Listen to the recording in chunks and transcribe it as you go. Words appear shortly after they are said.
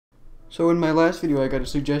So in my last video I got a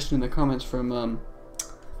suggestion in the comments from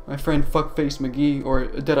my friend Fuckface McGee, or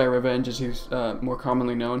Deadeye Revenge as he's more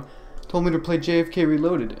commonly known, told me to play JFK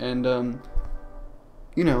Reloaded, and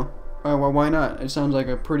you know, well, why not? It sounds like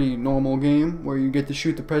a pretty normal game where you get to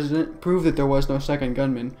shoot the president, prove that there was no second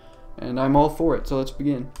gunman, and I'm all for it, so let's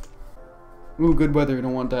begin. Ooh, good weather, you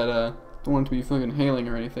don't want that, don't want it to be fucking hailing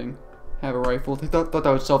or anything. Have a rifle. I thought that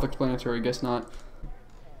was self-explanatory, guess not.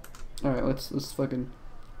 Alright, let's fucking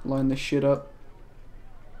line this shit up.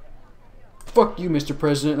 Fuck you, Mr.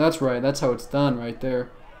 President. That's right, that's how it's done right there.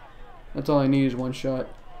 That's all I need is one shot.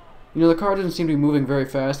 You know, the car doesn't seem to be moving very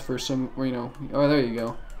fast for some, you know, oh, there you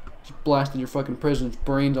go. Just blasted your fucking president's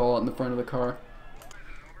brains all out in the front of the car.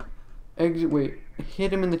 Wait,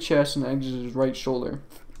 hit him in the chest and exited his right shoulder.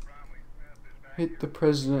 Hit the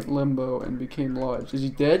president limbo and became lodged. Is he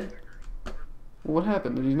dead? Well, what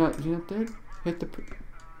happened? Is he not dead? Hit the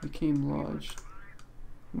became lodged.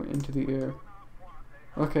 Went into the air.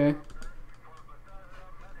 Okay.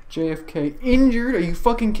 JFK injured? Are you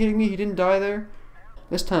fucking kidding me? He didn't die there?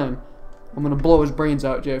 This time, I'm gonna blow his brains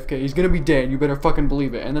out, JFK. He's gonna be dead, you better fucking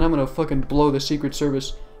believe it. And then I'm gonna fucking blow the Secret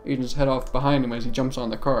Service agent's head off behind him as he jumps on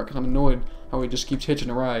the car, because I'm annoyed how he just keeps hitching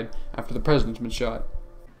a ride after the president's been shot.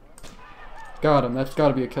 Got him. That's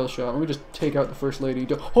gotta be a kill shot. Let me just take out the first lady.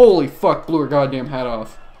 Holy fuck, blew her goddamn hat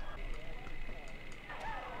off.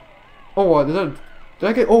 Oh, did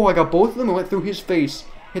I get... Oh, I got both of them. I went through his face,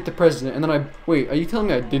 hit the president, and then I... Wait, are you telling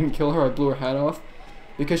me I didn't kill her? I blew her hat off?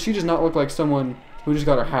 Because she does not look like someone who just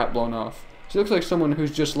got her hat blown off. She looks like someone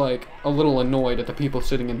who's just, like, a little annoyed at the people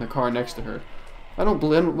sitting in the car next to her. I don't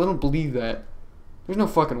believe that. There's no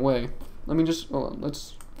fucking way. Let me just... Hold on,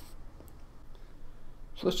 let's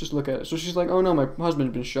just look at it. So she's like, oh no, my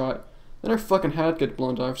husband's been shot. Then her fucking hat gets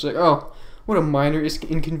blown off. She's like, oh, what a minor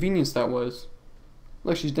inconvenience that was.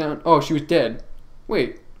 Look, she's down. Oh, she was dead.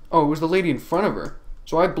 Wait. Oh, it was the lady in front of her.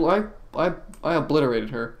 So I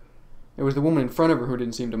obliterated her. It was the woman in front of her who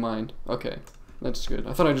didn't seem to mind. Okay, that's good.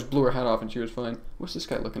 I thought I just blew her hat off and she was fine. What's this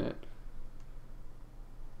guy looking at?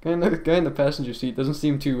 Guy in the passenger seat doesn't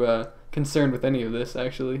seem too concerned with any of this.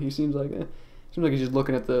 Actually, he seems like he's just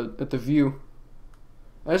looking at the view.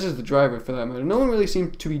 As is the driver, for that matter. No one really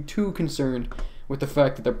seemed to be too concerned with the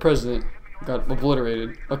fact that the president got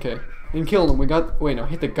obliterated. Okay, and killed him.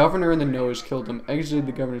 Hit the governor in the nose, killed him, exited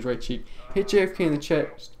the governor's right cheek, hit JFK in the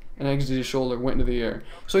chest, and exited his shoulder, went into the air.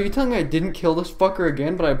 So you're telling me I didn't kill this fucker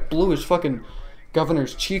again, but I blew his fucking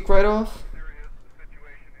governor's cheek right off?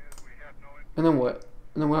 And then what?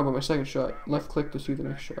 And then what about my second shot? Left click to see the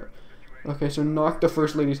next shot. Okay, so knocked the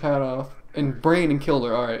first lady's hat off, and brain and killed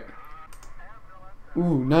her, alright.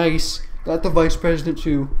 Ooh, nice. Got the vice president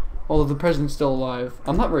too, although the president's still alive.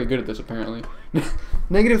 I'm not very good at this, apparently.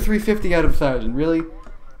 Negative 350 out of 1,000, really?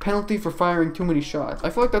 Penalty for firing too many shots. I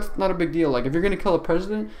feel like that's not a big deal. Like, if you're gonna kill a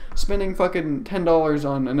president, spending fucking $10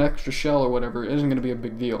 on an extra shell or whatever isn't gonna be a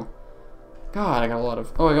big deal. God, I got a lot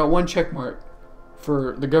of... Oh, I got one check mark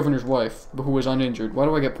for the governor's wife, who was uninjured. Why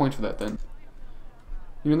do I get points for that, then?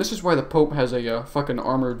 You know, this is why the Pope has a fucking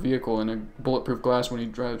armored vehicle and a bulletproof glass when he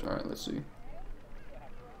drives. Alright, let's see.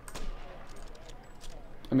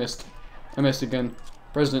 I missed. I missed again.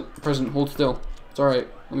 President, hold still. It's alright.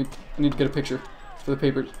 I need to get a picture for the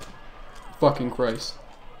papers. Fucking Christ.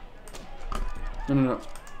 No.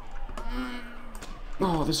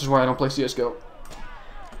 Oh, this is why I don't play CSGO.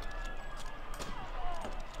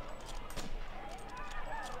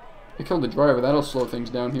 I killed the driver. That'll slow things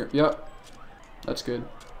down here. Yep. That's good.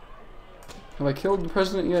 Have I killed the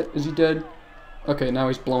president yet? Is he dead? Okay, now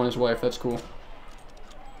he's blowing his wife. That's cool.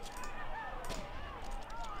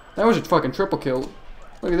 That was a fucking triple kill.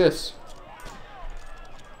 Look at this.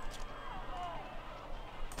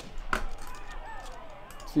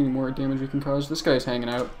 See any more damage we can cause? This guy's hanging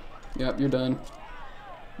out. Yep, you're done.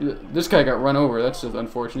 This guy got run over. That's just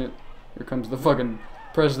unfortunate. Here comes the fucking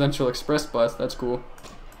presidential express bus. That's cool.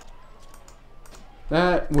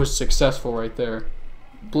 That was successful right there.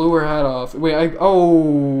 Blew her hat off. Wait,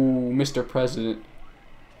 oh, Mr. President.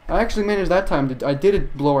 I actually managed that time. I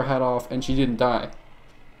did blow her hat off and she didn't die.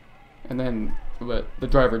 And then, but the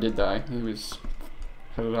driver did die. He was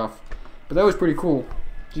headed off. But that was pretty cool.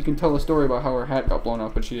 You can tell a story about how her hat got blown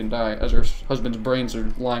off, but she didn't die, as her husband's brains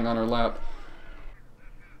are lying on her lap.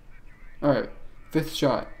 Alright, 5th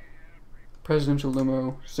shot. Presidential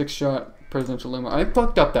limo. 6th shot. Presidential limo. I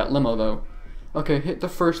fucked up that limo, though. Okay, hit the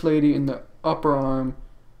first lady in the upper arm.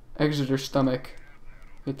 Exit her stomach.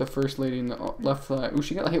 Hit the first lady in the left thigh. Ooh,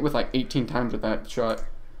 she got hit with like 18 times with that shot.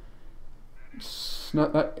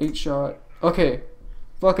 Not that 8th shot. Okay.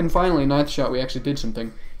 Fucking finally, 9th shot, we actually did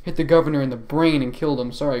something. Hit the governor in the brain and killed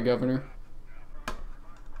him. Sorry, governor.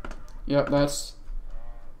 Yep, that's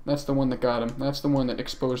the one that got him. That's the one that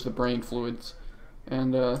exposed the brain fluids.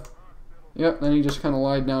 And, yep, then he just kind of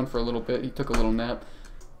lied down for a little bit. He took a little nap.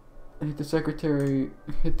 Hit the secretary,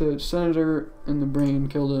 hit the senator in the brain,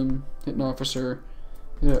 killed him, hit an officer.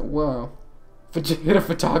 Wow. Hit a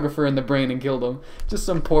photographer in the brain and killed him. Just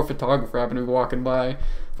some poor photographer happened to be walking by,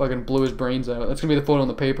 fucking blew his brains out. That's gonna be the photo on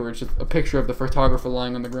the paper. It's just a picture of the photographer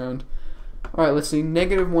lying on the ground. Alright, let's see.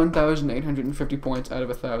 Negative 1,850 points out of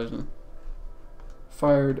 1,000.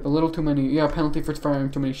 Fired a little too many. Yeah, penalty for firing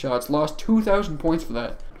too many shots. Lost 2,000 points for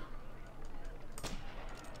that.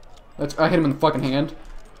 I hit him in the fucking hand.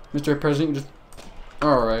 Mr. President, you just...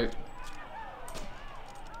 Alright.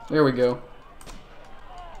 There we go.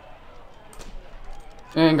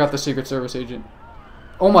 And got the Secret Service agent.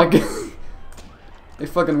 Oh my god. They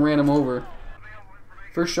fucking ran him over.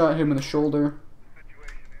 First shot, hit him in the shoulder.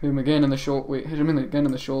 Hit him again in the shoulder. Wait, hit him again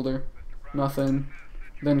in the shoulder. Nothing.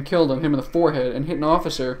 Then killed him in the forehead and hit an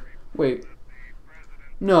officer. Wait.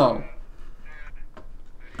 No.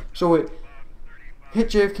 So it hit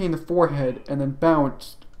JFK in the forehead and then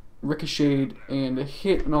bounced, ricocheted, and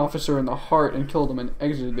hit an officer in the heart and killed him and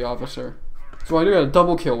exited the officer. So I got a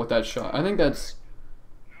double kill with that shot. I think that's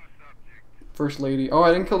First Lady. Oh,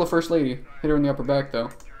 I didn't kill the First Lady. Hit her in the upper back though.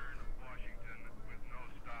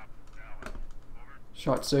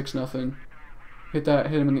 Shot 6, nothing. Hit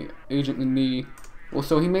him in the agent in the knee. Well,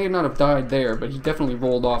 so he may not have died there, but he definitely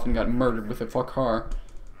rolled off and got murdered with a car.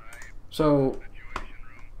 So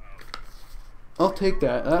I'll take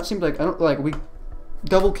that. That seems like we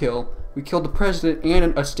double kill. We killed the president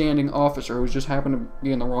and a standing officer who just happened to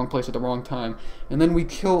be in the wrong place at the wrong time. And then we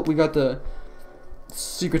got the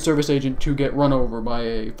Secret Service agent to get run over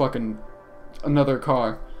by another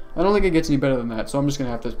car. I don't think it gets any better than that, so I'm just gonna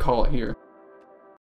have to call it here.